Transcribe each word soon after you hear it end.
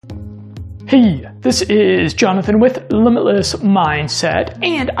Hey, this is Jonathan with Limitless Mindset,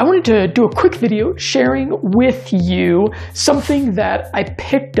 and I wanted to do a quick video sharing with you something that I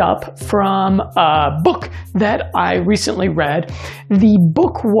picked up from a book that I recently read. The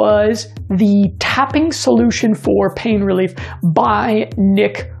book was The Tapping Solution for Pain Relief by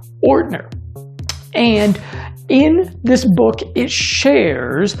Nick Ortner. And in this book, it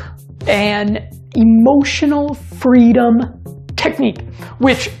shares an emotional freedom technique,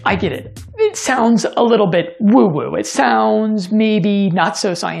 which I get it. It sounds a little bit woo-woo. It sounds maybe not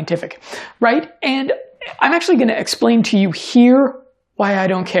so scientific, right? And I'm actually going to explain to you here why I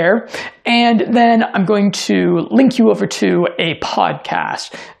don't care. And then I'm going to link you over to a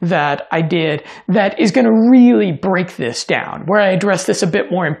podcast that I did that is going to really break this down, where I address this a bit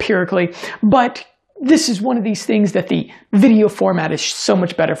more empirically. But this is one of these things that the video format is so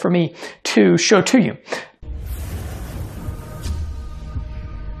much better for me to show to you.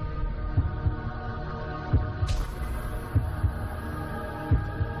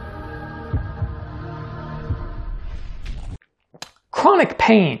 Chronic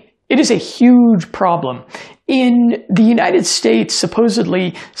pain, it is a huge problem. In the United States,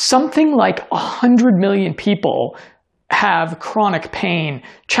 supposedly something like 100 million people have chronic pain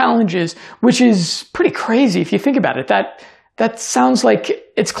challenges, which is pretty crazy if you think about it. That sounds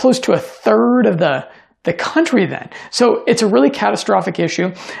like it's close to a third of the country then. So it's a really catastrophic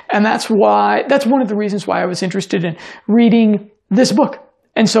issue, and that's one of the reasons why I was interested in reading this book.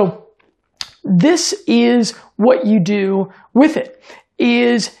 And so this is what you do with it,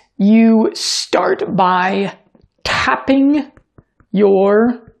 is you start by tapping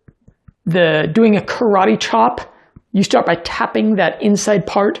doing a karate chop. You start by tapping that inside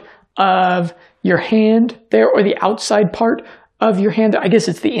part of your hand there, or the outside part of your hand. I guess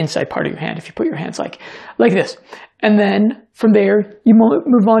it's the inside part of your hand if you put your hands like this. And then from there, you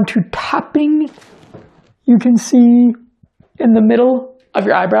move on to tapping. You can see in the middle of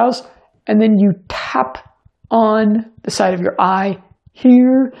your eyebrows, and then you tap on the side of your eye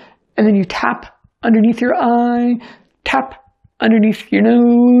here, and then you tap underneath your eye, tap underneath your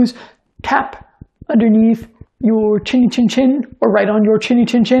nose, tap underneath your chinny chin chin, or right on your chinny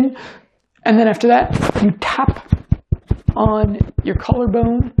chin chin. And then after that, you tap on your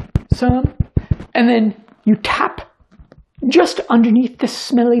collarbone some, and then you tap just underneath the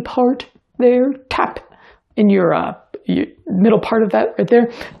smelly part there, tap in your middle part of that right there.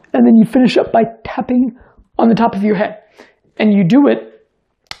 And then you finish up by tapping on the top of your head. And you do it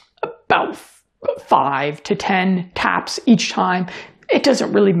about 5 to 10 taps each time. It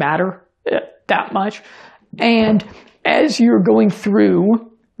doesn't really matter that much. And as you're going through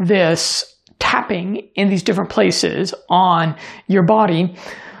this tapping in these different places on your body,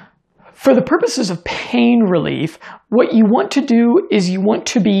 for the purposes of pain relief, what you want to do is you want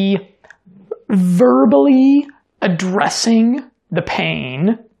to be verbally addressing the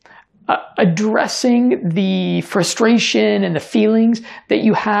pain, addressing the frustration and the feelings that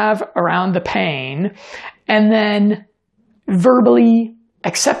you have around the pain, and then verbally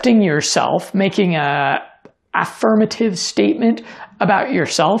accepting yourself, making an affirmative statement about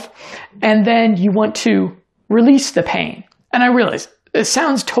yourself, and then you want to release the pain. And I realize it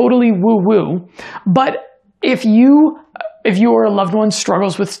sounds totally woo-woo, but if your loved one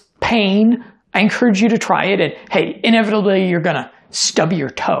struggles with pain, I encourage you to try it. And hey, inevitably you're gonna stub your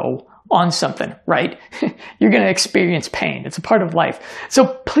toe on something, right? You're going to experience pain. It's a part of life.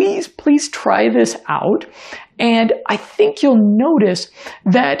 So please try this out. And I think you'll notice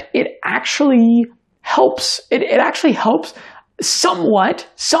that it actually helps. It actually helps somewhat.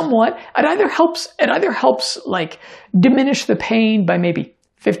 It either helps like diminish the pain by maybe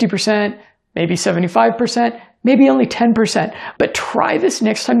 50%, maybe 75%, maybe only 10%. But try this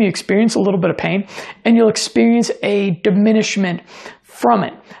next time you experience a little bit of pain, and you'll experience a diminishment from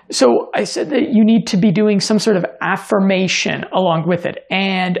it. So I said that you need to be doing some sort of affirmation along with it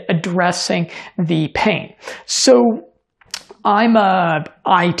and addressing the pain. So I'm a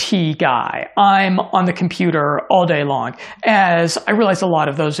IT guy. I'm on the computer all day long, as I realize a lot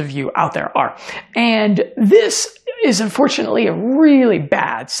of those of you out there are. And this is unfortunately a really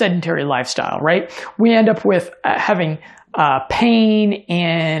bad sedentary lifestyle, right? We end up with having pain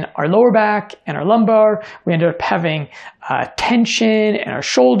in our lower back and our lumbar. We end up having tension in our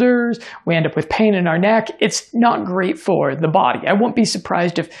shoulders. We end up with pain in our neck. It's not great for the body. I won't be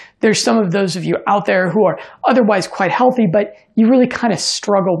surprised if there's some of those of you out there who are otherwise quite healthy, but you really kind of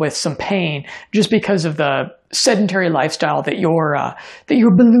struggle with some pain just because of the sedentary lifestyle that your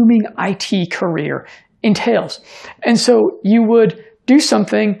blooming IT career entails. And so you would do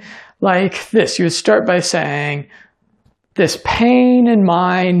something like this. You would start by saying, "This pain in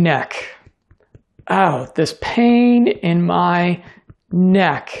my neck Oh, this pain in my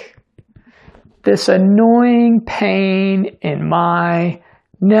neck. This annoying pain in my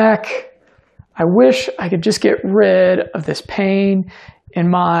neck. I wish I could just get rid of this pain in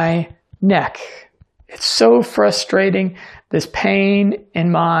my neck. It's so frustrating, this pain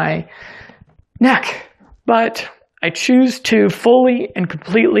in my neck. But I choose to fully and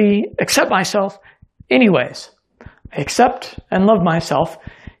completely accept myself anyways. I accept and love myself,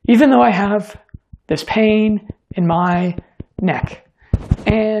 even though I have this pain in my neck.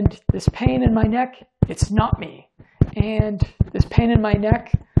 And this pain in my neck, it's not me. And this pain in my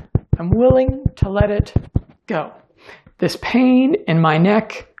neck, I'm willing to let it go. This pain in my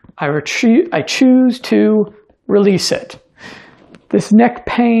neck, I choose to release it. This neck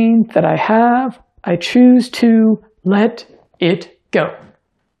pain that I have, I choose to let it go.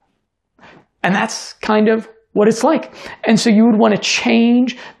 And that's kind of what it's like. And so you would want to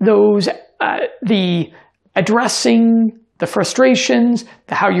change those, the addressing the frustrations,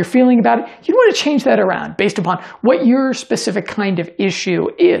 how you're feeling about it. You'd want to change that around based upon what your specific kind of issue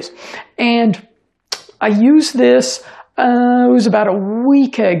is. And I used this, it was about a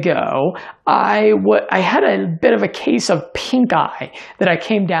week ago. I had a bit of a case of pink eye that I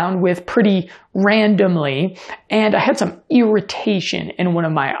came down with pretty randomly, and I had some irritation in one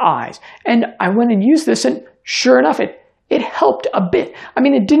of my eyes. And I went and used this, and sure enough, it helped a bit. I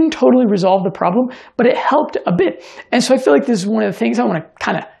mean, it didn't totally resolve the problem, but it helped a bit. And so I feel like this is one of the things I want to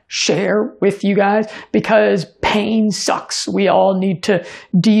kind of share with you guys, because pain sucks. We all need to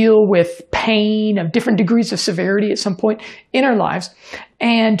deal with pain of different degrees of severity at some point in our lives.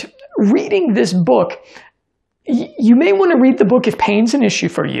 And reading this book, you may want to read the book if pain's an issue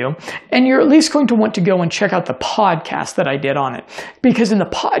for you, and you're at least going to want to go and check out the podcast that I did on it. Because in the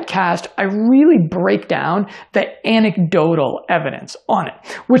podcast, I really break down the anecdotal evidence on it,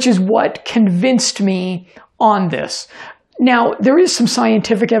 which is what convinced me on this. Now, there is some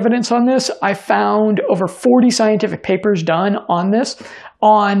scientific evidence on this. I found over 40 scientific papers done on this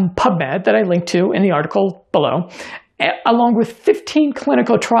on PubMed that I linked to in the article below, along with 15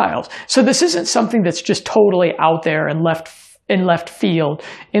 clinical trials. So this isn't something that's just totally out there and left field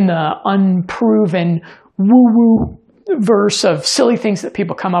in the unproven woo-woo verse of silly things that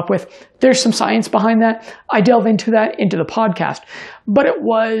people come up with. There's some science behind that. I delve into that into the podcast, but it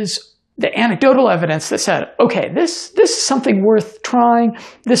was the anecdotal evidence that said, okay, this is something worth trying.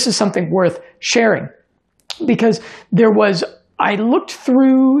 This is something worth sharing. Because I looked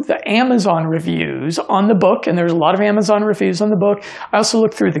through the Amazon reviews on the book, and there's a lot of Amazon reviews on the book. I also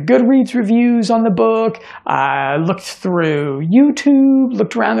looked through the Goodreads reviews on the book. I looked through YouTube,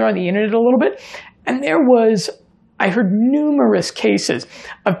 looked around there on the internet a little bit, and I heard numerous cases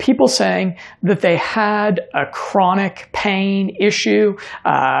of people saying that they had a chronic pain issue,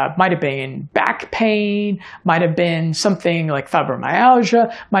 might have been back pain, might have been something like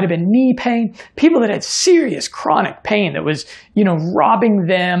fibromyalgia, might have been knee pain, people that had serious chronic pain that was, robbing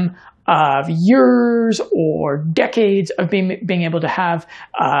them of years or decades of being able to have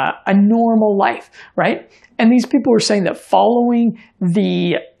a normal life, right? And these people were saying that following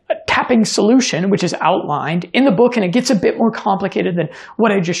the tapping solution, which is outlined in the book, and it gets a bit more complicated than what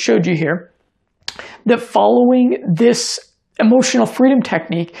I just showed you here, that following this emotional freedom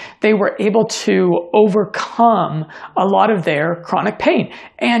technique, they were able to overcome a lot of their chronic pain.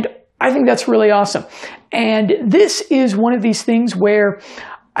 And I think that's really awesome. And this is one of these things where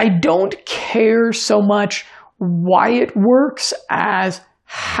I don't care so much why it works as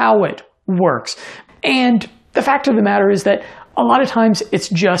how it works. And the fact of the matter is that a lot of times it's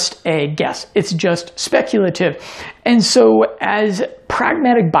just a guess. It's just speculative. And so as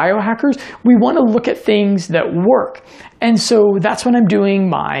pragmatic biohackers, we want to look at things that work. And so that's when I'm doing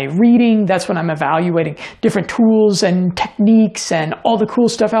my reading. That's when I'm evaluating different tools and techniques and all the cool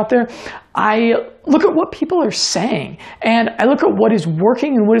stuff out there. I look at what people are saying, and I look at what is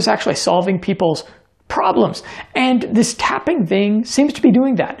working and what is actually solving people's problems. And this tapping thing seems to be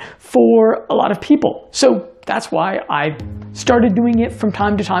doing that for a lot of people. So that's why I started doing it from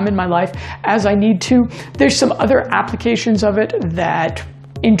time to time in my life as I need to. There's some other applications of it that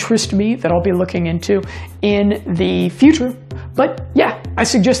interest me that I'll be looking into in the future. But yeah, I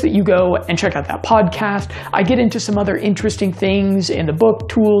suggest that you go and check out that podcast. I get into some other interesting things in the book,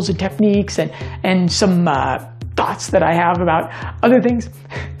 tools and techniques, and some thoughts that I have about other things.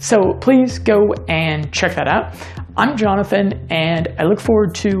 So please go and check that out. I'm Jonathan, and I look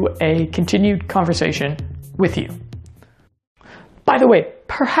forward to a continued conversation with you. By the way,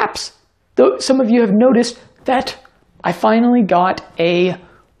 perhaps some of you have noticed that I finally got a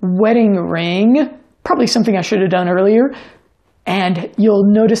wedding ring, probably something I should have done earlier, And you'll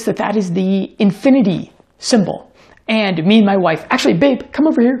notice that that is the infinity symbol. And me and my wife, actually, babe, come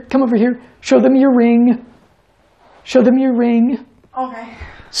over here. Come over here. Show them your ring. Show them your ring. Okay.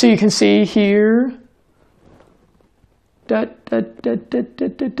 So you can see here.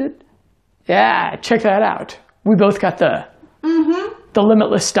 Yeah, check that out. We both got the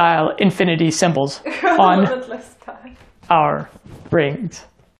Limitless style infinity symbols on Limitless style. our rings.